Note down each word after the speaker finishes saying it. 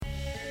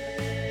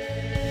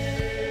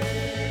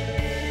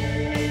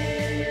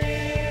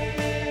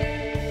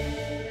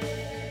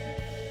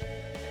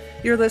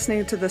You're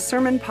listening to the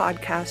Sermon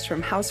Podcast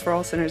from House for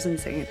All Sinners and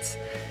Saints.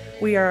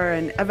 We are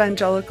an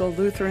evangelical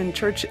Lutheran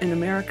Church in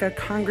America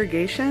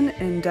congregation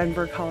in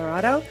Denver,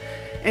 Colorado,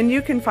 and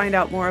you can find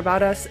out more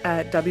about us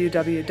at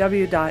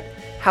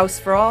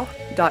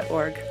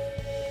www.houseforall.org.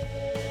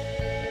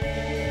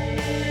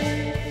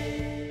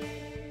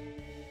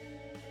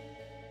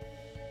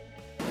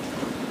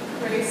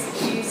 Grace,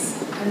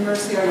 peace, and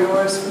mercy are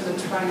yours from the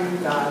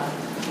triune God.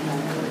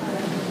 Amen.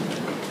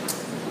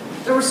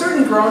 There were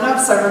certain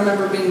grown-ups I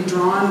remember being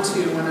drawn to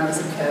when I was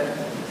a kid.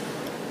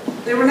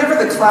 They were never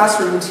the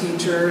classroom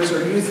teachers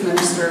or youth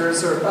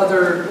ministers or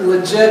other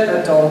legit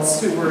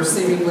adults who were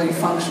seemingly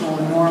functional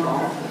and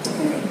normal.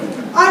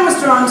 I was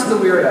drawn to the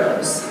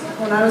Weirdos.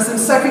 When I was in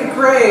second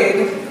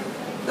grade,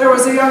 there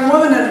was a young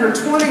woman in her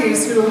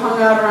 20s who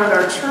hung out around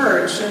our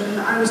church, and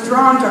I was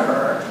drawn to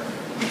her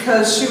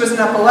because she was an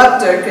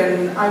epileptic,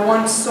 and I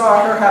once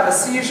saw her have a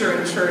seizure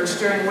in church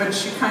during which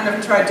she kind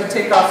of tried to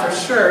take off her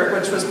shirt,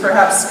 which was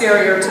perhaps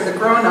scarier to the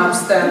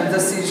grown-ups than the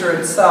seizure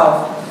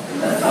itself.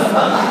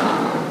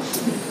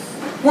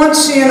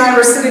 Once she and I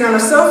were sitting on a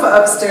sofa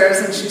upstairs,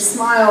 and she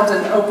smiled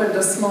and opened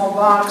a small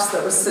box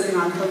that was sitting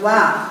on her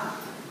lap,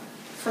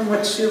 from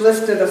which she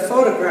lifted a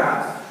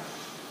photograph.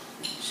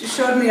 She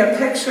showed me a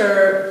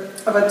picture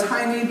of a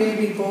tiny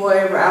baby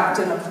boy wrapped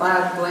in a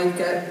plaid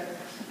blanket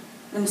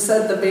and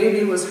said the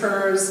baby was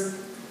hers,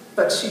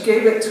 but she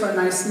gave it to a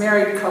nice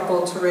married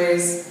couple to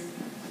raise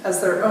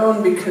as their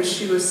own because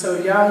she was so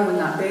young when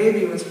that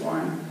baby was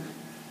born.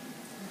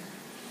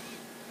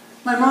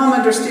 My mom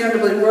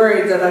understandably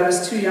worried that I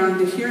was too young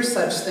to hear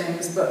such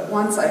things, but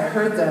once I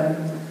heard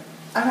them,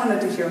 I wanted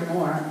to hear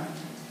more.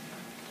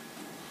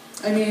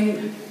 I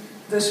mean,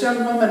 this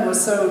young woman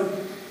was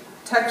so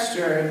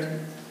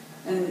textured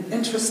and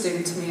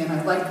interesting to me, and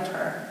I liked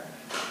her.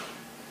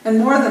 And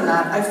more than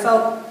that, I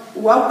felt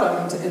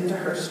welcomed into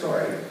her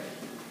story.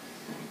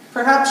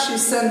 Perhaps she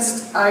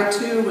sensed I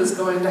too was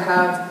going to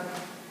have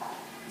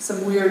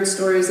some weird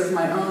stories of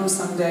my own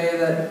someday,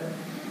 that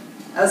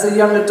as a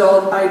young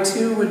adult, I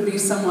too would be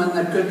someone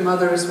that good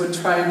mothers would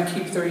try and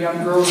keep their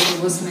young girls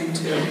from listening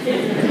to.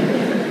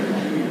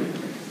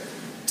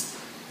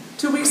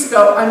 2 weeks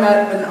ago, I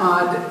met an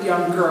odd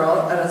young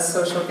girl at a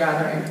social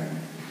gathering,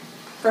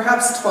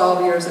 perhaps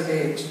 12 years of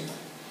age.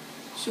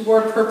 She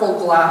wore purple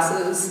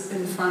glasses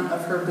in front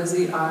of her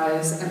busy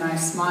eyes, and I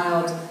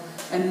smiled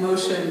and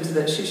motioned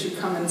that she should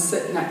come and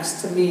sit next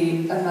to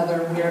me,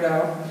 another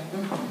weirdo.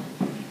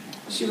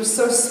 She was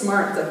so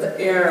smart that the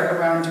air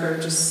around her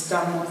just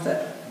stung with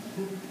it.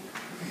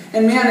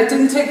 And man, it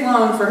didn't take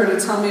long for her to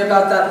tell me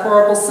about that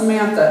horrible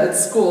Samantha at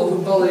school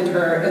who bullied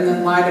her and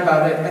then lied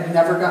about it and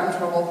never got in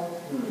trouble.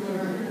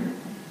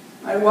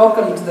 I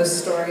welcomed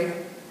this story,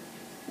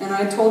 and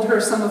I told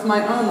her some of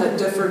my own that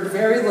differed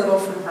very little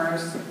from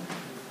hers.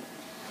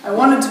 I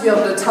wanted to be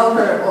able to tell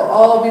her it will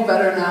all be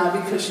better now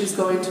because she's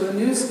going to a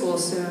new school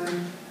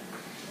soon.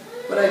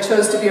 But I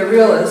chose to be a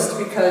realist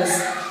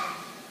because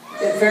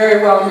it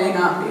very well may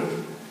not be.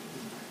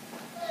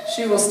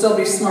 She will still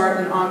be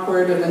smart and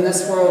awkward, and in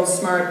this world,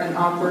 smart and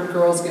awkward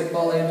girls get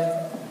bullied.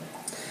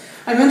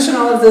 I mention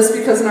all of this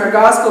because in our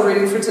gospel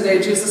reading for today,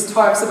 Jesus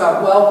talks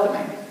about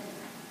welcoming.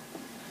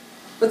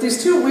 But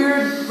these two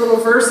weird little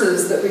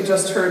verses that we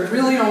just heard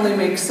really only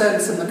make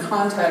sense in the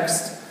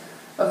context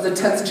of the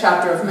 10th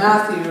chapter of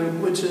Matthew,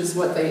 which is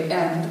what they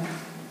end.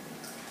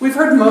 We've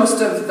heard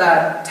most of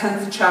that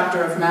 10th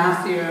chapter of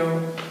Matthew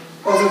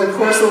over the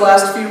course of the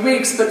last few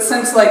weeks, but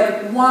since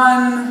like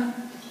one,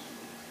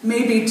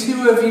 maybe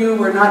two of you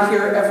were not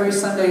here every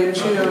Sunday in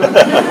June,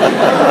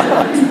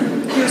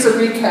 here's a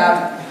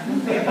recap.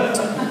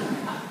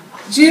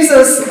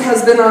 Jesus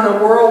has been on a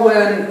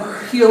whirlwind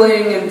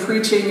healing and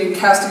preaching and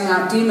casting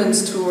out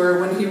demons tour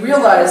when he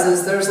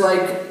realizes there's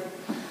like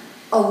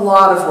a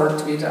lot of work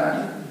to be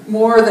done,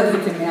 more than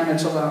he can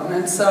manage alone.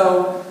 And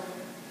so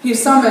he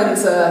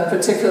summons a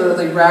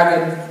particularly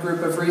ragged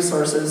group of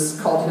resources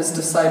called his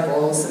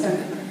disciples, and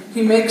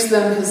he makes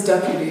them his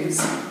deputies.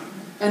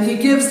 And he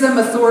gives them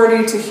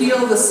authority to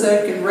heal the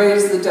sick and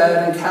raise the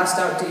dead and cast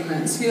out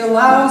demons. He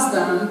allows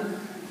them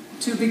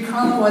to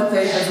become what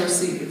they have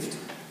received.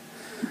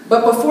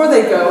 But before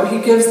they go, he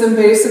gives them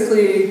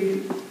basically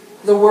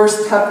the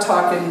worst pep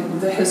talk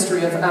in the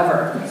history of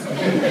ever.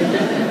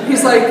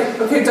 He's like,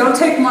 okay, don't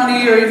take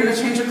money or even a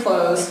change of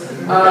clothes.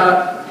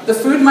 The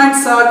food might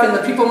suck and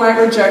the people might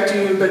reject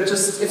you, but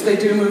just if they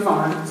do, move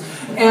on.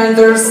 And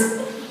there's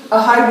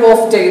a high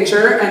wolf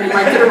danger, and you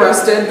might get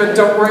arrested, but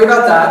don't worry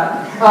about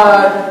that.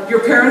 Your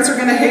parents are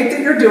going to hate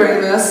that you're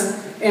doing this,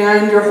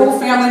 and your whole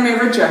family may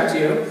reject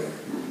you.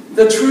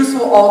 The truth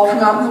will all come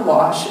out in the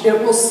wash. It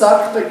will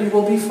suck, but you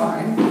will be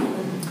fine.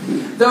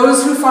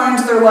 Those who find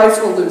their life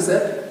will lose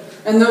it,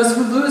 and those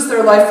who lose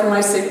their life for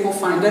my sake will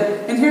find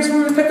it. And here's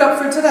where we pick up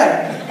for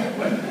today.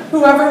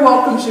 Whoever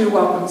welcomes you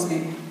welcomes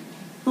me.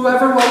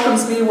 Whoever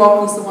welcomes me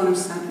welcomes the one who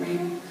sent me.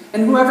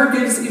 And whoever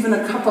gives even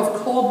a cup of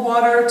cold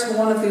water to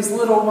one of these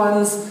little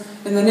ones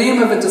in the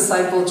name of a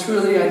disciple,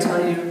 truly I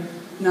tell you,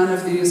 none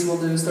of these will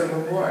lose their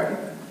reward.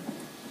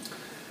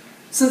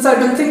 Since I've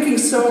been thinking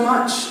so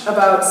much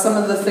about some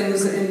of the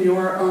things in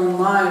your own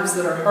lives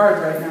that are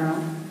hard right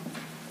now,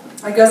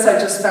 I guess I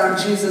just found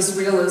Jesus'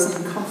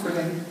 realism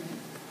comforting.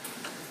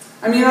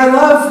 I mean, I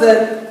love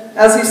that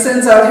as he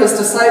sends out his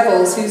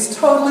disciples, he's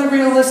totally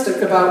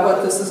realistic about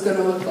what this is going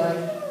to look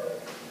like.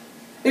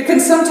 It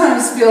can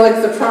sometimes feel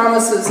like the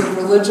promises of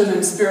religion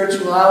and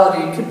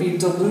spirituality can be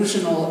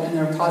delusional in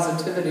their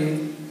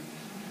positivity.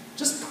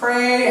 Just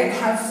pray and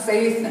have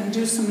faith and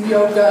do some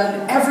yoga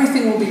and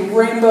everything will be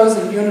rainbows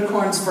and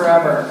unicorns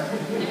forever.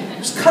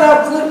 Just cut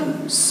out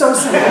gluten. So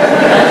simple.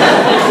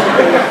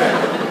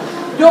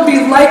 You'll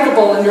be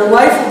likable and your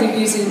life will be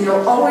easy and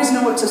you'll always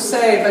know what to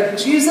say, but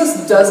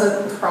Jesus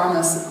doesn't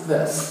promise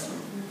this.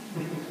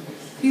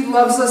 He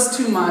loves us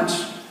too much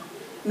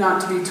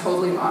not to be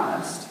totally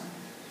honest.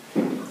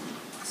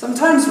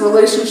 Sometimes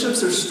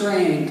relationships are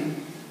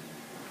strained.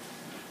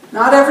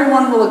 Not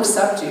everyone will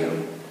accept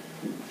you.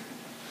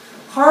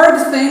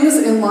 Hard things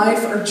in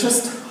life are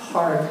just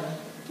hard.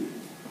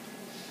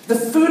 The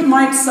food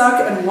might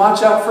suck and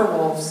watch out for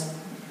wolves.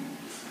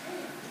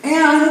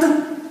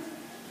 And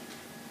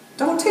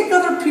don't take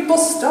other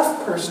people's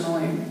stuff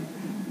personally.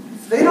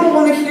 If they don't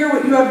want to hear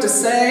what you have to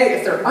say,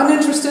 if they're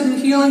uninterested in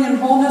healing and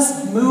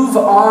wholeness, move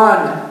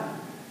on.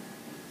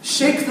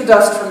 Shake the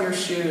dust from your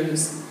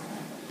shoes.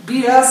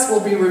 BS will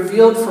be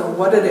revealed for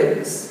what it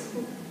is.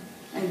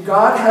 And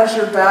God has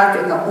your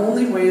back in the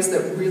only ways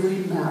that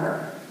really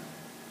matter.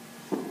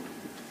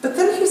 But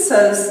then he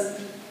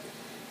says,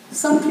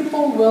 some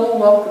people will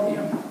welcome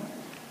you.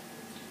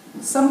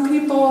 Some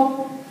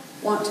people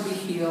want to be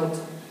healed.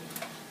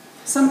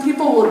 Some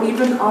people will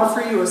even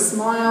offer you a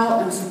smile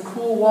and some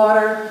cool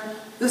water.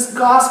 This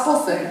gospel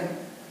thing,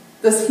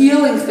 this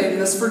healing thing,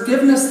 this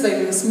forgiveness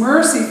thing, this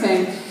mercy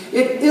thing,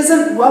 it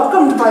isn't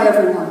welcomed by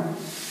everyone.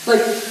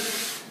 Like,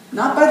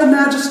 not by the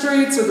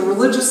magistrates or the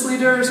religious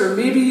leaders or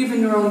maybe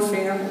even your own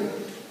family.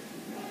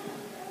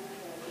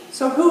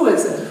 So who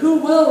is it? Who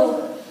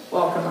will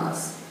welcome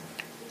us?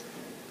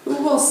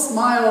 Who will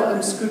smile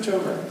and scooch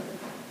over?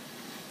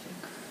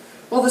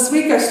 Well, this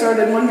week I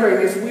started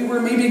wondering if we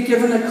were maybe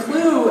given a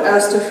clue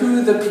as to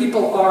who the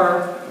people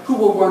are who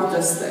will want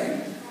this thing.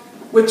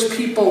 Which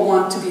people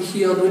want to be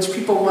healed, which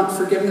people want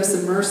forgiveness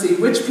and mercy,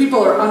 which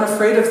people are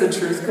unafraid of the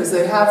truth because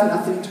they have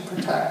nothing to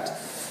protect.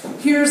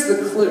 Here's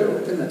the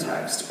clue in the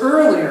text.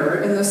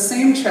 Earlier in the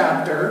same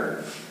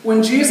chapter,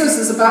 when Jesus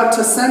is about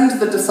to send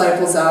the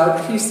disciples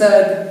out, he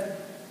said,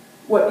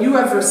 "What you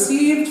have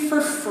received for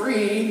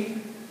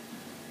free,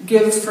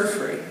 give for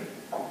free."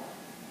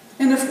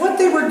 And if what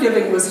they were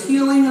giving was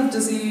healing of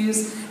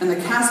disease and the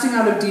casting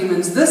out of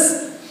demons,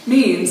 this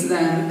means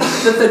then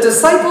that the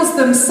disciples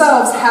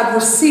themselves had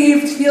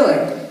received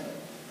healing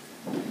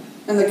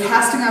and the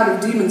casting out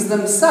of demons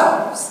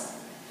themselves.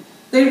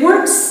 They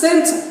weren't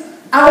sent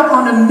out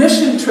on a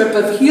mission trip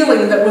of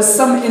healing that was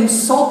some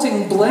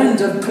insulting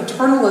blend of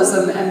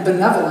paternalism and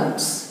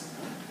benevolence.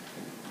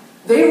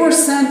 They were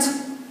sent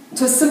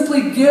to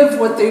simply give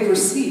what they'd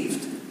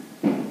received.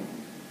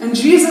 And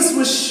Jesus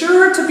was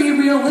sure to be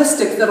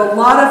realistic that a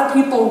lot of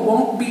people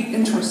won't be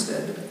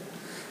interested.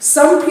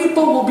 Some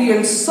people will be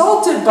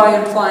insulted by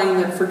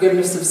implying that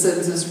forgiveness of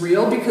sins is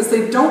real because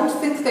they don't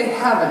think they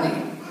have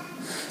any.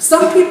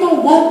 Some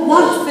people won't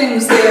want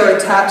things they are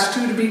attached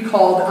to be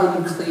called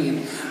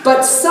unclean.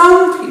 But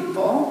some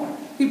people,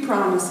 he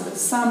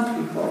promises,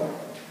 some people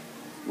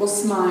will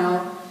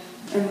smile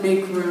and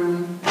make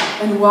room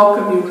and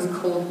welcome you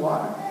with cold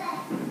water.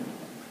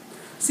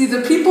 See,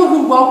 the people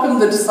who welcome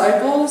the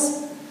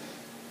disciples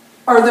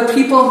are the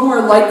people who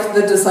are like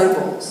the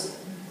disciples.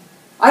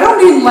 I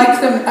don't mean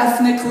like them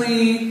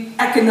ethnically,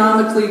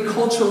 economically,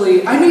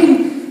 culturally. I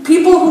mean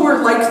people who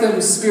are like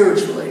them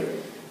spiritually.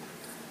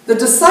 The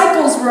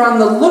disciples were on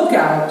the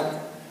lookout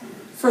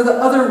for the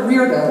other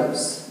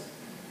weirdos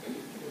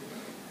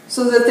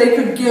so that they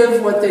could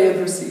give what they had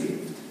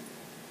received.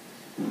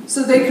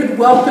 So they could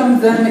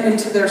welcome them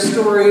into their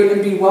story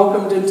and be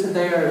welcomed into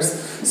theirs.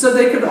 So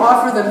they could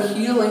offer them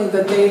healing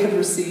that they had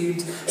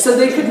received. So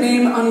they could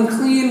name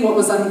unclean what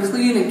was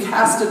unclean and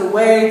cast it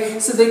away.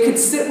 So they could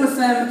sit with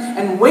them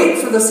and wait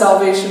for the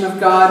salvation of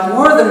God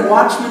more than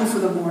watchmen for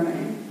the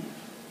morning.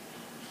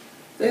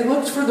 They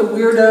looked for the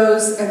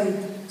weirdos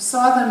and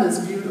saw them as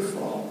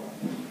beautiful.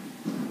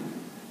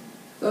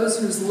 Those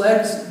whose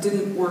legs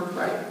didn't work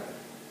right.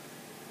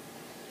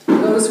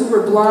 Those who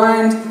were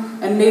blind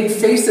and made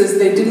faces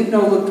they didn't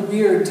know looked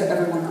weird to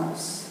everyone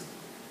else.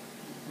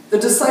 The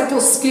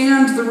disciples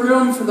scanned the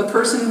room for the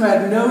person who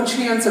had no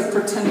chance of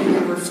pretending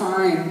they were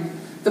fine.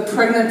 The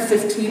pregnant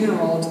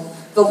 15-year-old,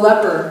 the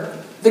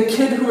leper, the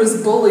kid who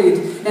was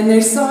bullied, and they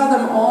saw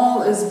them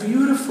all as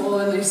beautiful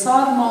and they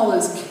saw them all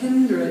as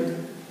kindred.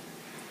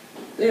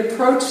 They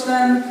approached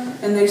them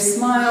and they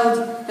smiled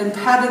and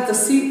patted the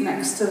seat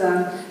next to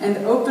them and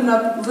opened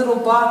up little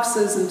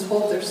boxes and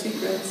told their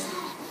secrets.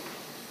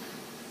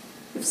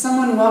 If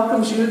someone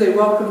welcomes you, they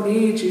welcome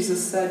me,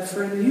 Jesus said,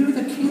 for in you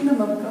the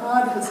kingdom of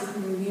God has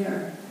come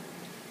near.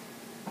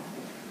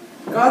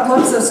 God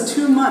loves us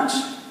too much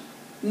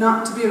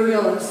not to be a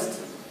realist.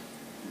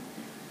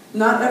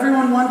 Not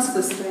everyone wants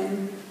this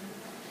thing.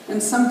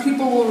 And some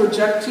people will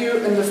reject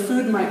you, and the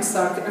food might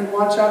suck, and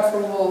watch out for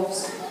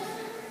wolves.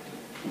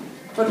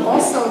 But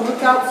also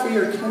look out for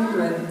your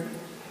kindred.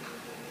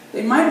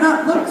 They might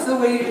not look the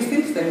way you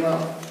think they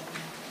will,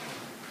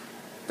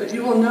 but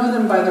you will know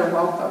them by their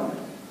welcome.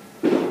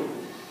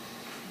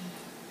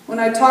 When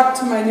I talked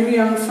to my new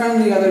young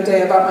friend the other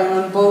day about my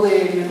own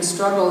bullying and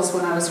struggles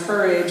when I was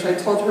her age, I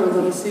told her a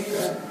little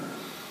secret.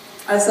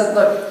 I said,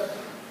 look,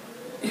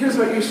 here's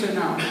what you should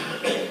know.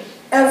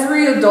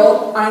 Every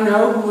adult I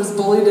know who was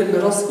bullied in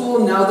middle school,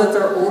 now that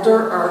they're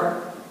older,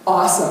 are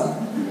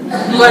awesome.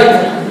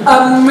 Like,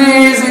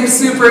 amazing,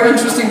 super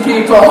interesting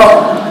people.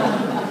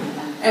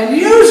 And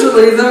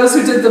usually those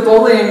who did the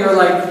bullying are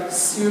like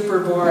super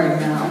boring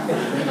now.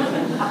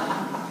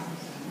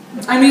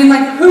 I mean,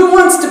 like, who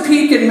wants to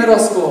peak in middle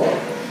school?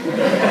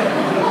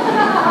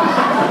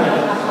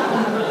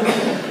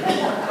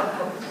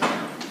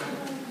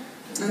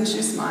 And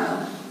she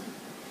smiled.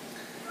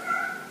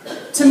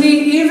 To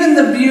me, even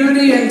the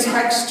beauty and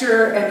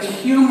texture and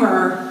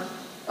humor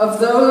of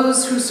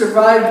those who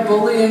survived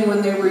bullying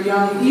when they were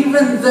young,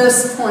 even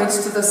this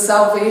points to the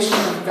salvation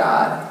of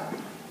God.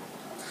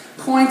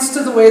 Points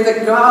to the way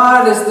that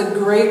God is the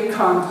great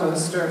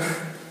composter,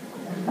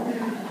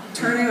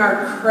 turning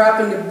our crap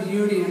into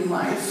beauty in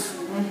life,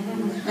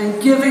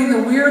 and giving the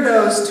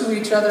weirdos to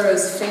each other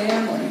as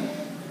family,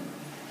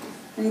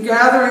 and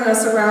gathering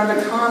us around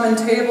a common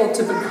table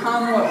to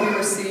become what we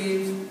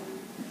receive,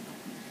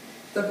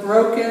 the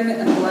broken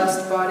and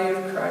blessed body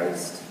of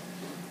Christ.